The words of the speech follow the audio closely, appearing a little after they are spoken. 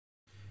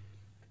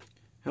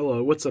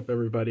Hello, what's up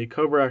everybody?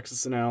 Cobra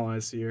Axis and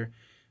Allies here.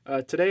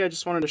 Today I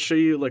just wanted to show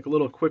you like a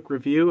little quick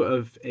review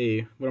of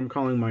what I'm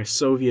calling my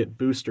Soviet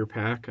booster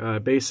pack.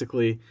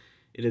 Basically,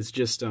 it is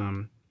just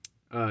a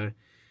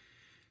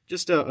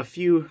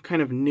few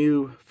kind of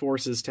new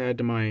forces to add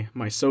to my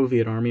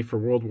Soviet army for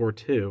World War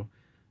II.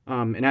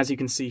 And as you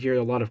can see here,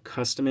 a lot of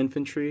custom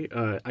infantry.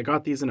 I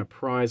got these in a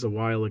prize a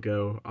while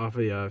ago off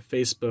a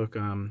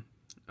Facebook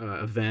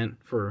event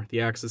for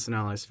the Axis and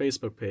Allies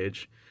Facebook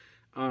page.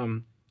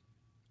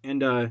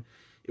 And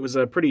it was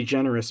a pretty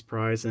generous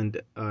prize,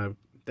 and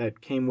that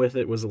came with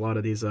it was a lot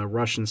of these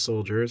Russian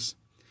soldiers,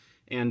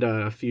 and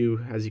a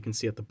few, as you can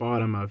see at the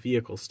bottom,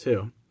 vehicles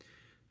too.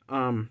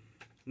 Now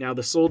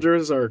the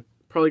soldiers are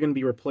probably going to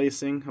be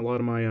replacing a lot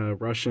of my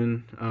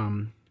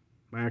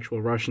my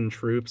actual Russian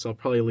troops. I'll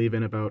probably leave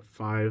in about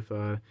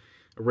 5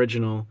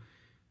 original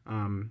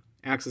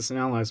Axis and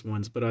Allies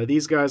ones, but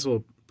these guys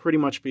will pretty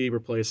much be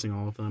replacing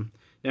all of them.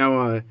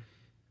 Now,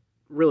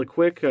 really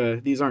quick,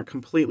 these aren't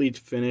completely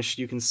finished.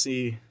 You can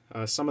see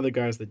some of the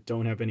guys that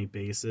don't have any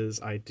bases.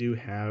 I do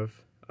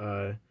have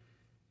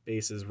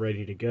bases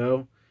ready to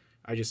go.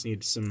 I just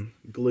need some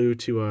glue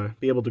to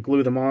be able to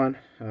glue them on,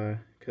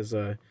 because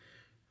right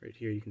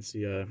here you can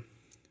see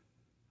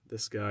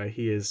this guy.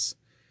 He is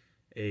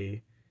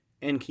a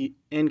NKVD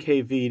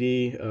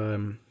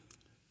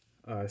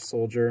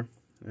soldier,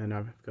 and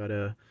I've got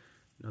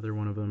another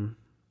one of them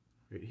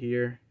right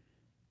here.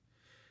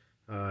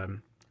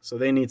 So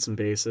they need some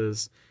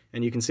bases,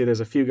 and you can see there's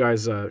a few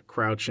guys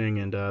crouching,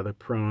 and the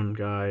prone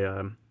guy,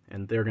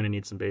 and they're going to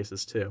need some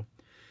bases too.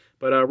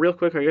 But real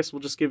quick, I guess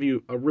we'll just give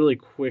you a really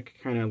quick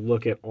kind of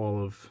look at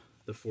all of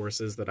the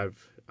forces that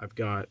I've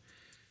got.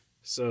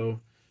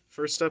 So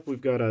first up, we've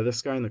got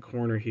this guy in the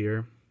corner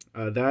here.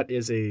 That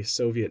is a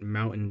Soviet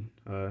mountain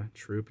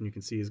troop, and you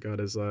can see he's got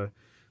his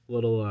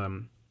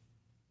little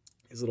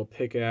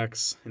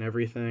pickaxe and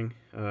everything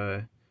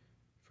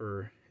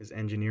for his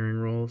engineering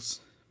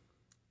roles.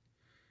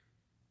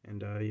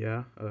 And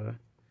yeah, I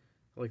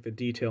like the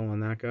detail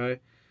on that guy.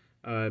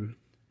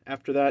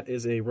 After that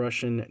is a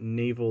Russian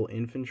naval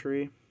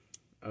infantry.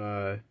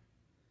 I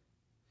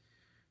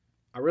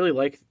really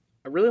like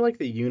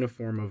the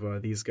uniform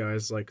of these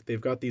guys. Like, they've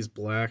got these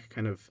black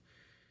kind of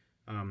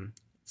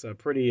it's a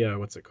pretty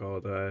what's it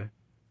called,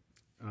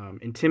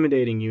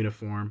 intimidating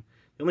uniform.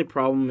 The only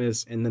problem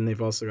is, and then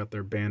they've also got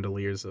their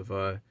bandoliers of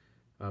a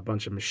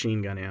bunch of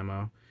machine gun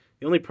ammo.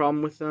 The only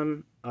problem with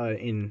them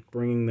in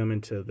bringing them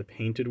into the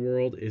painted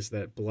world is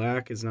that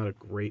black is not a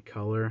great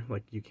color.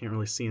 Like, you can't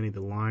really see any of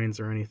the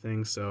lines or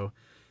anything, so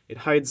it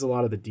hides a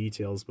lot of the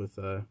details with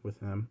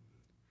them.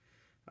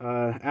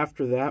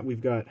 After that,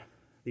 we've got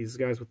these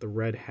guys with the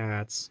red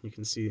hats. You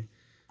can see,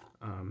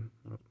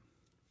 but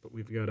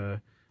we've got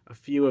a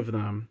few of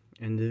them,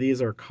 and these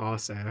are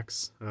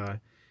Cossacks. You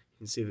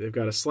can see that they've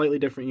got a slightly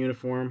different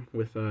uniform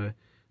with their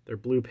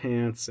blue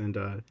pants and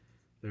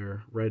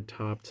their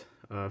red-topped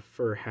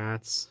fur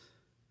hats.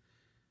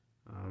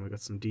 We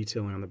got some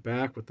detailing on the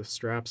back with the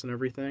straps and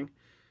everything.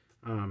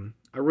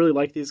 I really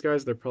like these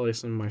guys. They're probably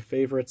some of my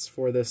favorites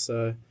for this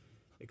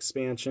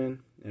expansion,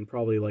 and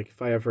probably, like,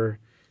 if I ever,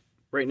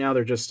 right now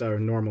they're just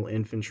normal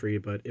infantry,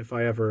 but if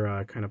I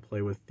ever kind of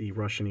play with the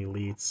Russian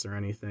elites or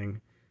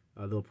anything,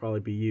 they'll probably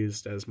be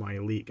used as my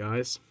elite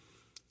guys.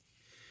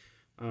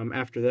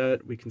 After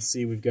that, we can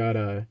see we've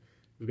got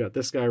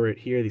this guy right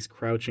here, these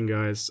crouching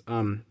guys.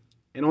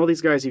 And all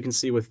these guys you can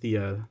see with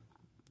the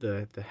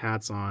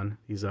hats on,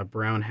 these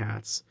brown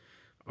hats,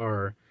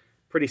 are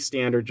pretty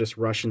standard, just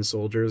Russian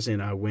soldiers in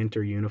a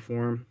winter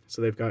uniform.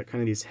 So they've got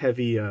kind of these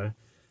heavy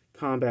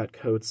combat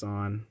coats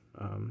on.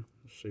 I'll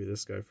show you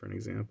this guy for an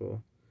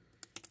example.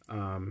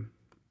 Yeah,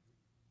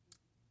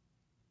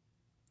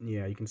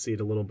 you can see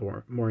it a little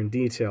more in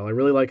detail. I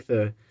really like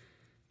the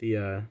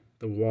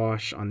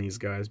wash on these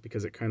guys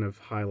because it kind of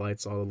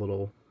highlights all the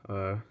little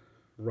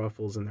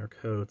ruffles in their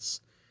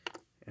coats.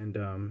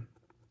 And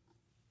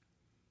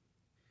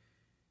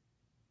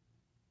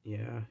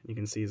yeah, you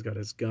can see he's got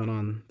his gun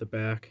on the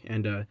back.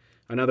 And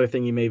another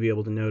thing you may be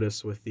able to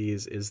notice with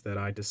these is that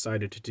I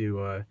decided to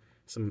do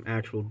some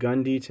actual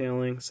gun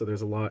detailing. So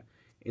there's a lot.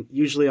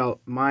 Usually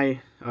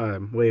my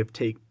way of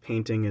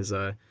painting is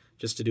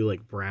just to do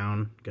like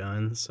brown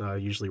guns,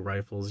 usually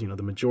rifles. You know,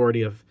 the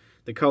majority of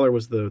the color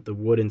was the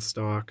wooden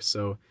stock,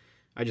 so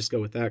I just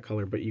go with that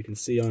color. But you can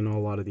see on a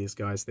lot of these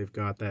guys, they've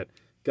got that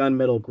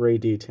gunmetal gray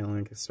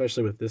detailing,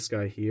 especially with this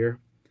guy here.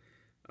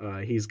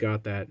 He's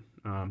got that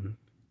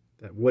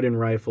that wooden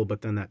rifle,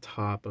 but then that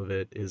top of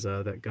it is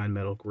that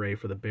gunmetal gray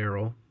for the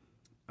barrel.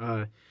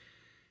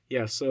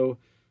 Yeah, so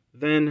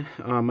then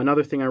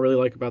another thing I really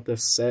like about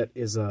this set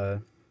is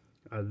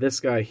this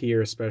guy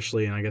here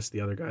especially, and I guess the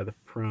other guy, the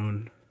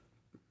prone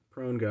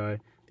guy,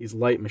 these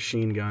light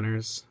machine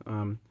gunners.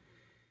 You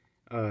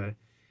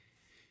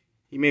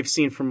may have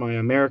seen from my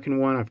American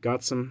one, I've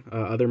got some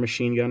other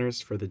machine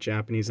gunners for the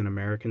Japanese and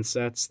American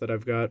sets that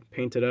I've got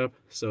painted up.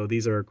 So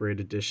these are a great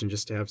addition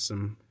just to have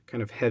some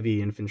kind of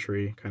heavy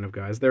infantry kind of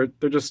guys. They're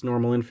just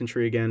normal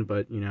infantry again,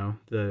 but you know,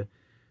 the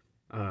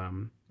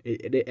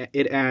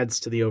it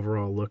adds to the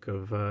overall look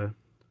of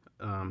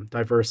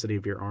diversity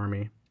of your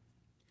army.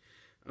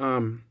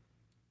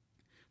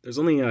 There's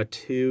only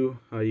two,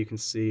 you can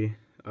see,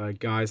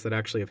 guys that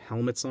actually have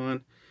helmets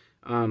on.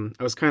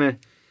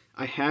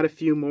 I had a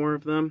few more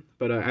of them,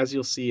 but as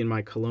you'll see in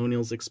my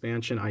Colonials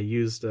expansion, I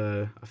used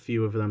a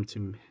few of them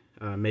to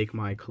make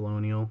my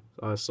Colonial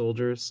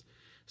soldiers.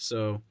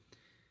 So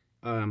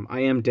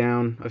I am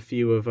down a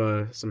few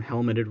of some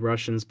helmeted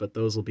Russians, but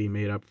those will be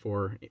made up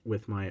for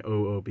with my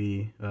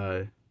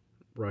OOB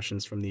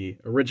Russians from the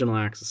original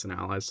Axis and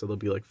Allies, so there'll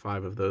be like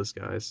 5 of those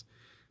guys.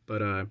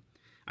 But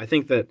I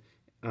think that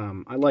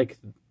I like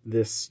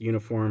this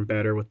uniform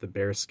better with the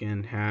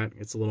bearskin hat.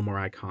 It's a little more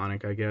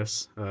iconic, I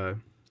guess,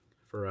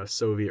 for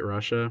Soviet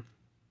Russia.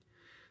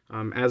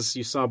 As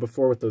you saw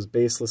before with those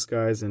baseless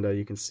guys, and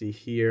you can see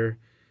here,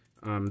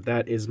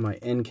 that is my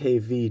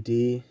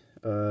NKVD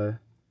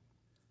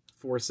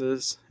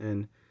forces.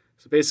 And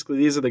so basically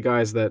these are the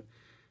guys that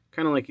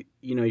kind of like,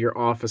 you know, your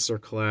officer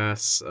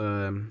class.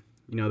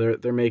 You know,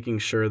 they're making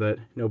sure that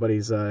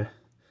nobody's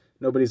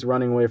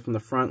running away from the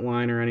front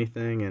line or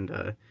anything,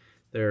 and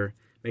they're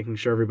making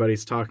sure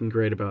everybody's talking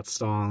great about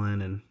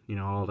Stalin and, you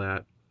know, all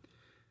that.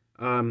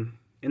 And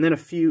then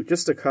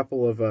just a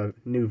couple of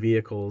new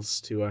vehicles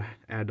to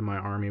add to my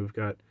army. We've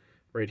got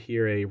right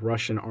here a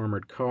Russian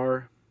armored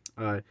car,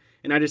 and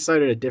I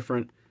decided a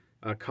different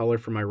color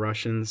for my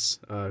Russians.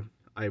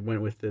 I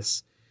went with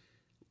this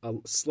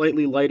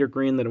slightly lighter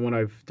green than what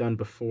I've done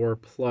before,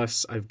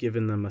 plus I've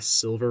given them a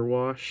silver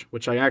wash,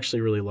 which I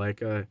actually really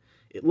like.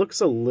 It looks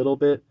a little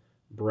bit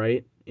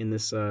bright in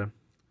this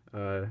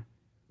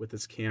with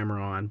this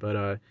camera on,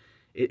 but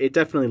it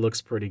definitely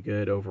looks pretty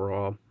good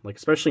overall. Like,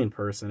 especially in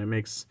person, it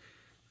makes,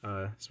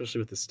 especially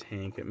with this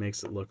tank, it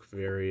makes it look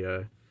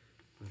very,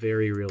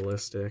 very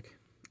realistic.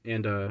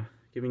 And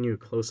giving you a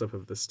close-up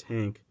of this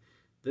tank,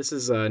 this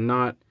is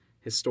not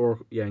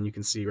historical. Yeah, and you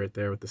can see right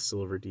there with the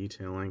silver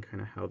detailing,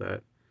 kind of how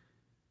that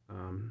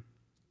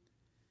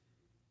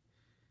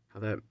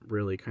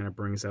really kind of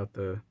brings out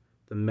the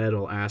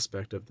metal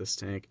aspect of this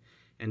tank.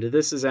 And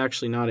this is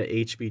actually not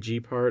a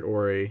HBG part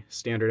or a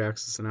standard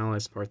Axis and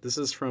Allies part. This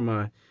is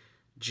from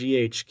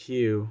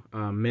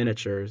GHQ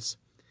miniatures.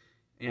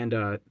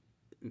 And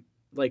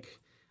like,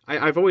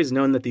 I've always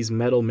known that these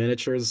metal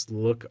miniatures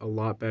look a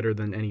lot better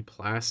than any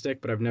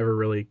plastic, but I've never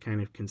really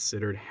kind of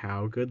considered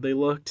how good they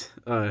looked.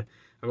 I've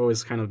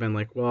always kind of been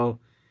like, well,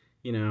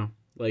 you know,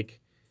 like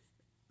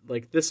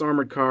this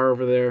armored car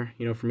over there,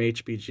 you know, from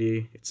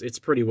HBG, it's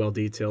pretty well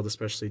detailed,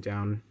 especially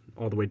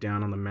all the way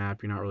down on the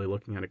map. You're not really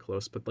looking at it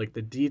close, but like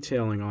the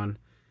detailing on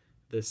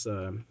this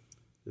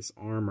this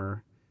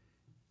armor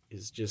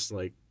is just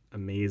like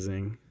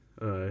amazing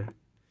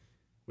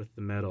with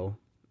the metal.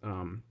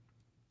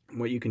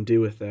 What you can do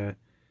with that.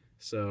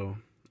 So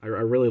I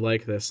really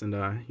like this, and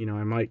you know,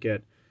 I might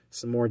get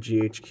some more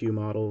GHQ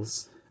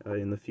models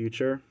in the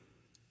future.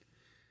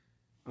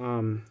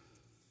 We've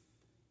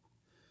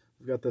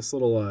got this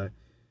little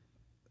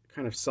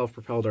kind of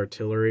self-propelled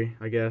artillery,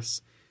 I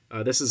guess.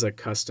 This is a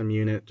custom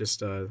unit, just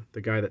the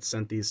guy that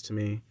sent these to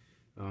me.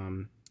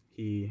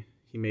 He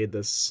made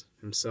this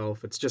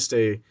himself. It's just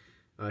a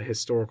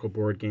historical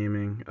board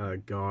gaming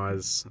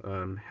Gauss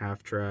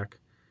half-track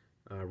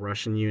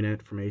Russian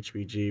unit from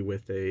HBG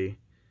with a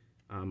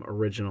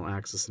original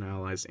Axis and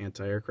Allies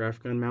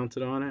anti-aircraft gun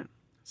mounted on it.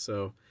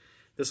 So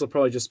this will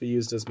probably just be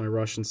used as my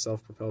Russian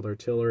self-propelled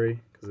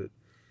artillery, because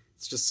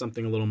it's just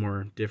something a little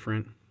more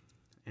different.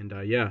 And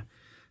yeah,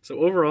 so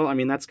overall, I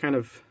mean, that's kind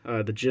of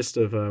the gist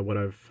of what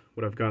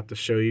I've got to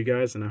show you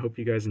guys, and I hope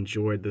you guys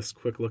enjoyed this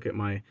quick look at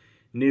my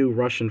new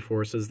Russian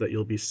forces that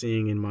you'll be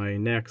seeing in my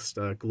next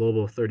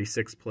Global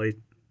 36 play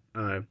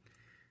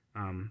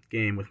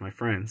game with my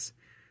friends.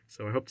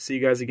 So I hope to see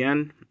you guys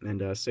again,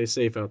 and stay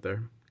safe out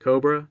there.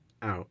 Cobra,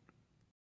 out.